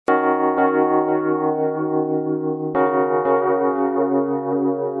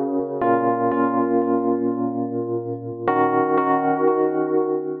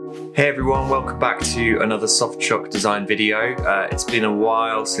Hey everyone, welcome back to another soft shock design video. It's been a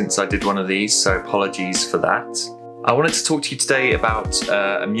while since I did one of these, so apologies for that. I wanted to talk to you today about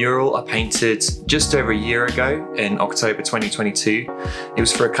a mural I painted just over a year ago in October 2022. It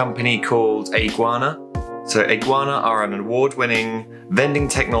was for a company called Iguana. So Iguana are an award-winning vending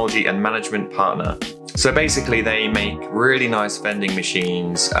technology and management partner. So basically they make really nice vending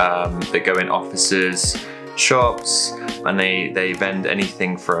machines that go in offices, shops, and they vend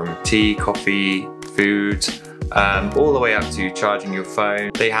anything from tea, coffee, food, all the way up to charging your phone.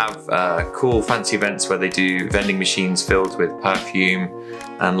 They have cool fancy events where they do vending machines filled with perfume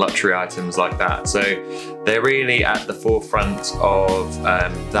and luxury items like that. So they're really at the forefront of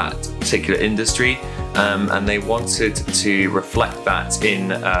that particular industry, and they wanted to reflect that in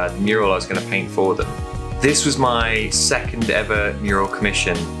the mural I was going to paint for them. This was my second ever mural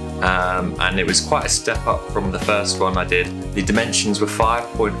commission. And it was quite a step up from the first one I did. The dimensions were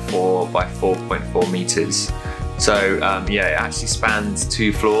 5.4 by 4.4 meters. So yeah, it actually spans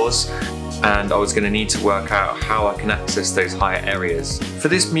 2 floors, and I was going to need to work out how I can access those higher areas. For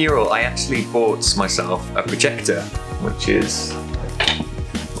this mural, I actually bought myself a projector, which is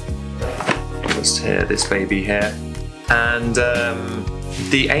just here, this baby here. And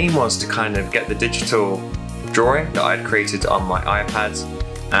the aim was to kind of get the digital drawing that I had created on my iPad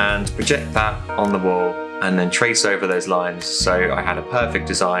and project that on the wall and then trace over those lines, so I had a perfect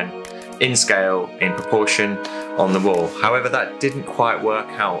design in scale, in proportion on the wall. However, that didn't quite work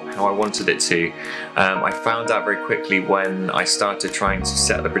out how I wanted it to. I found out very quickly when I started trying to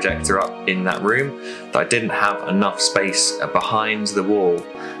set the projector up in that room that I didn't have enough space behind the wall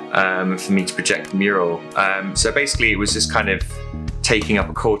for me to project the mural. So basically it was just kind of taking up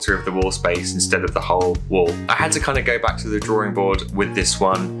a quarter of the wall space instead of the whole wall. I had to kind of go back to the drawing board with this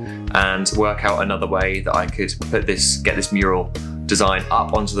one and work out another way that I could get this mural design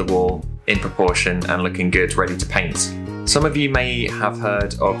up onto the wall in proportion and looking good, ready to paint. Some of you may have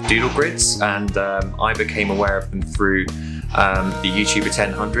heard of doodle grids, and I became aware of them through the YouTuber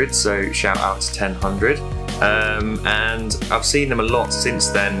 1000, so shout out to 1000. And I've seen them a lot since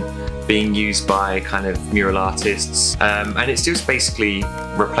then, being used by kind of mural artists, and it's just basically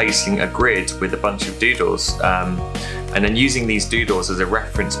replacing a grid with a bunch of doodles, and then using these doodles as a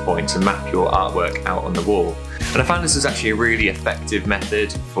reference point to map your artwork out on the wall. And I found this was actually a really effective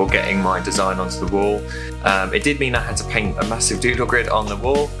method for getting my design onto the wall. It did mean I had to paint a massive doodle grid on the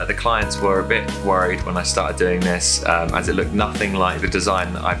wall. The clients were a bit worried when I started doing this, as it looked nothing like the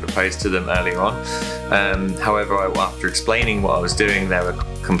design that I proposed to them earlier on. However, after explaining what I was doing, they were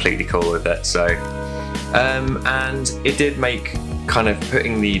completely cool with it. So, and it did make kind of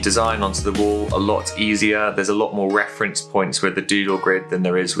putting the design onto the wall a lot easier. There's a lot more reference points with the doodle grid than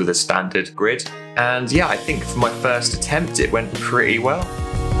there is with a standard grid. And yeah, I think for my first attempt it went pretty well.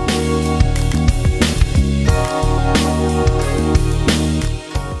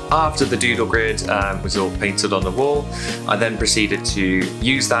 After the doodle grid was all painted on the wall, I then proceeded to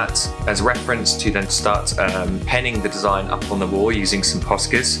use that as reference to then start penning the design up on the wall using some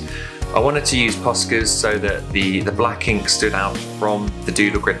Poscas. I wanted to use Poscas so that the black ink stood out from the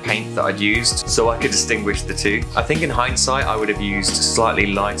doodle grid paint that I'd used, so I could distinguish the two. I think in hindsight I would have used slightly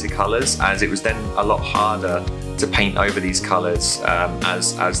lighter colours, as it was then a lot harder to paint over these colours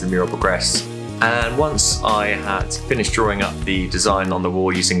as the mural progressed. And once I had finished drawing up the design on the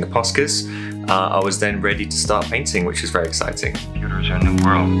wall using the Poscas, I was then ready to start painting, which was very exciting. Computers are a new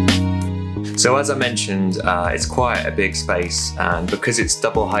world. So as I mentioned, it's quite a big space, and because it's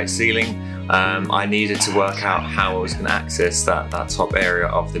double height ceiling, I needed to work out how I was going to access that top area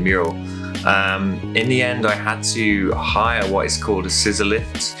of the mural. In the end, I had to hire what is called a scissor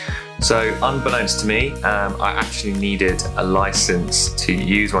lift. So unbeknownst to me, I actually needed a license to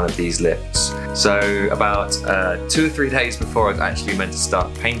use one of these lifts. So about 2 or 3 days before I was actually meant to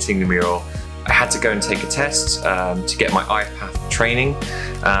start painting the mural, I had to go and take a test to get my iPath training,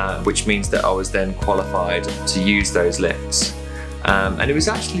 which means that I was then qualified to use those lifts. And it was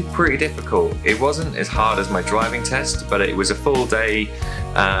actually pretty difficult. It wasn't as hard as my driving test, but it was a full day.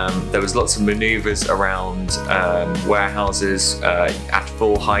 There was lots of maneuvers around warehouses at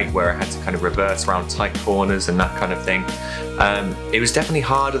full height where I had to kind of reverse around tight corners and that kind of thing. It was definitely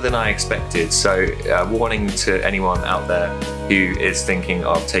harder than I expected, so warning to anyone out there who is thinking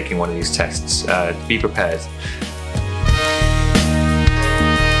of taking one of these tests, be prepared.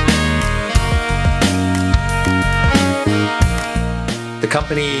 The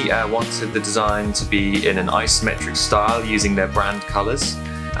company wanted the design to be in an isometric style using their brand colours,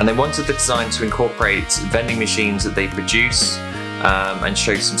 and they wanted the design to incorporate vending machines that they produce and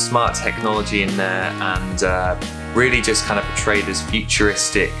show some smart technology in there, and really just kind of portray this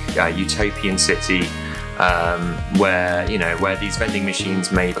futuristic utopian city where these vending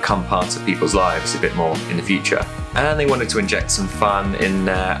machines may become part of people's lives a bit more in the future. And they wanted to inject some fun in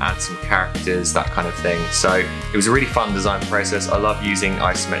there, add some characters, that kind of thing. So it was a really fun design process. I love using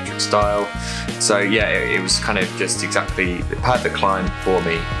isometric style. So yeah, it was kind of just exactly the perfect client for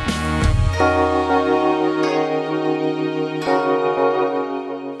me.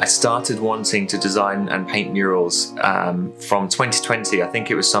 I started wanting to design and paint murals from 2020. I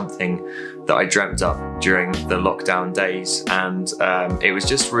think it was something that I dreamt up during the lockdown days, and it was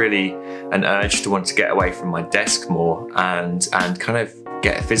just really an urge to want to get away from my desk more and kind of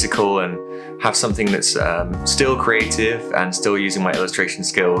get physical and have something that's still creative and still using my illustration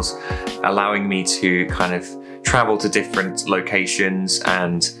skills, allowing me to kind of travel to different locations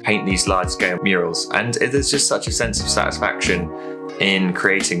and paint these large-scale murals. And there's just such a sense of satisfaction in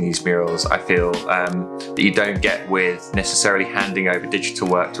creating these murals, I feel, that you don't get with necessarily handing over digital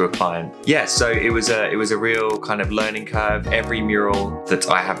work to a client. Yeah, so it was a real kind of learning curve. Every mural that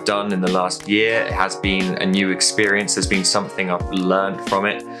I have done in the last year has been a new experience. There's been something I've learned from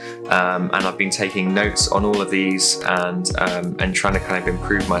it, and I've been taking notes on all of these and trying to kind of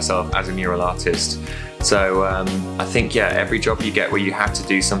improve myself as a mural artist. So I think, yeah, every job you get where you have to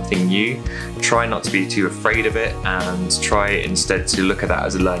do something new, try not to be too afraid of it and try instead to look at that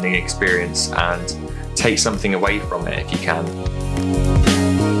as a learning experience and take something away from it if you can.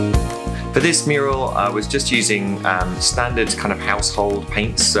 For this mural, I was just using standard kind of household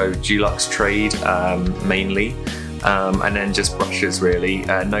paints, so Dulux Trade mainly, and then just brushes really.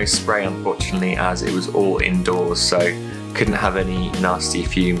 No spray unfortunately, as it was all indoors, so couldn't have any nasty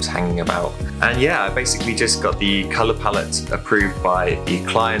fumes hanging about. And yeah, I basically just got the color palette approved by the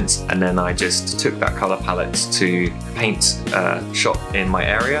client, and then I just took that color palette to paint shop in my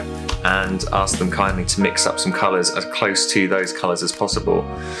area and asked them kindly to mix up some colors as close to those colors as possible.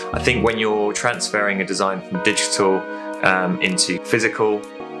 I think when you're transferring a design from digital into physical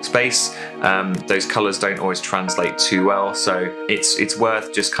space, those colors don't always translate too well, so it's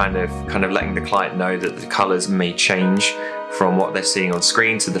worth just kind of letting the client know that the colors may change from what they're seeing on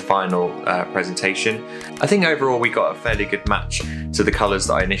screen to the final presentation. I think overall we got a fairly good match to the colors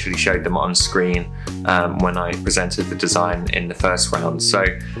that I initially showed them on screen when I presented the design in the first round. So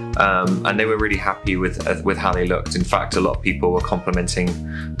and they were really happy with how they looked. In fact, a lot of people were complimenting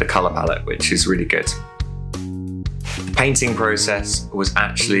the color palette, which is really good. The painting process was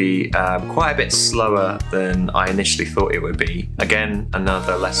actually quite a bit slower than I initially thought it would be. Again,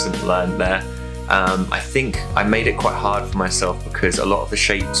 another lesson learned there. I think I made it quite hard for myself because a lot of the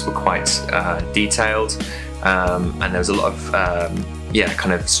shapes were quite detailed, and there was a lot of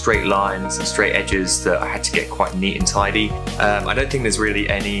kind of straight lines and straight edges that I had to get quite neat and tidy. I don't think there's really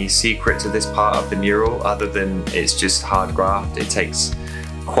any secret to this part of the mural other than it's just hard graft. It takes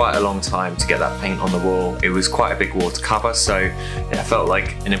quite a long time to get that paint on the wall. It was quite a big wall to cover, so it felt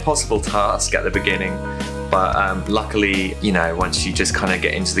like an impossible task at the beginning. But luckily, you know, once you just kind of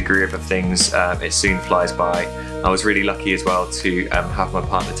get into the groove of things, it soon flies by. I was really lucky as well to have my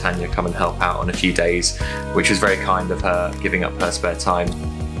partner Tanya come and help out on a few days, which was very kind of her, giving up her spare time.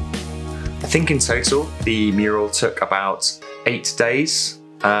 I think in total, the mural took about 8 days.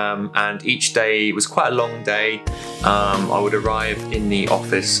 And each day was quite a long day. I would arrive in the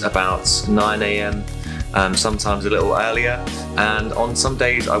office about 9 AM, sometimes a little earlier, and on some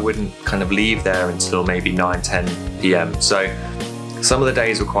days I wouldn't kind of leave there until maybe 9-10 PM. So some of the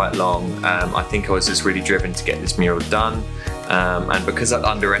days were quite long. I think I was just really driven to get this mural done, and because I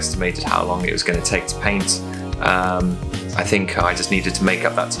underestimated how long it was going to take to paint, I think I just needed to make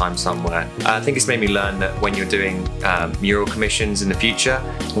up that time somewhere. I think it's made me learn that when you're doing mural commissions in the future,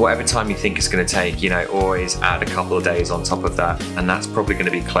 whatever time you think it's going to take, you know, always add a couple of days on top of that, and that's probably going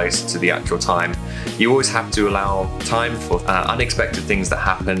to be close to the actual time. You always have to allow time for unexpected things that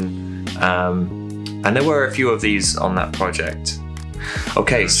happen, and there were a few of these on that project.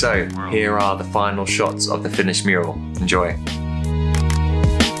 Okay, so here are the final shots of the finished mural. Enjoy.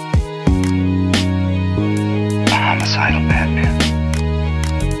 Homicidal Batman.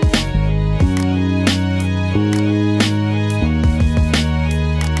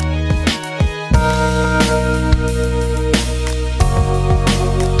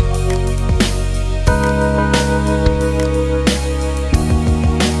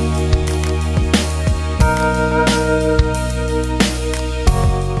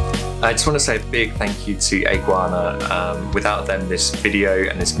 I just want to say a big thank you to Iguana. Without them, this video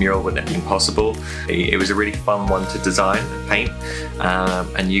and this mural wouldn't have been possible. It was a really fun one to design and paint,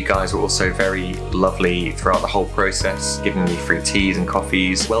 and you guys were also very lovely throughout the whole process, giving me free teas and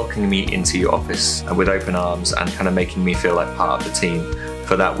coffees, welcoming me into your office with open arms, and kind of making me feel like part of the team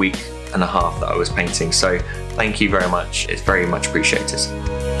for that week and a half that I was painting. So thank you very much. It's very much appreciated.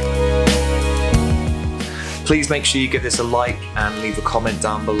 Please make sure you give this a like and leave a comment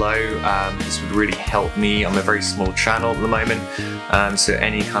down below. This would really help me. I'm a very small channel at the moment, so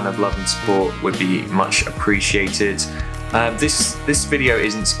any kind of love and support would be much appreciated. This video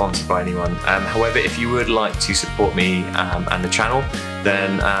isn't sponsored by anyone. However, if you would like to support me and the channel,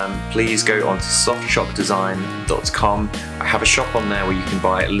 then please go on to softshopdesign.com. I have a shop on there where you can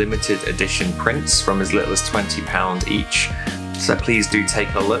buy limited edition prints from as little as £20 each. So please do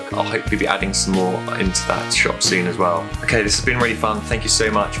take a look. I'll hopefully be adding some more into that shop soon as well. Okay, this has been really fun. Thank you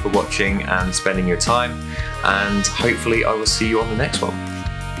so much for watching and spending your time, and hopefully I will see you on the next one.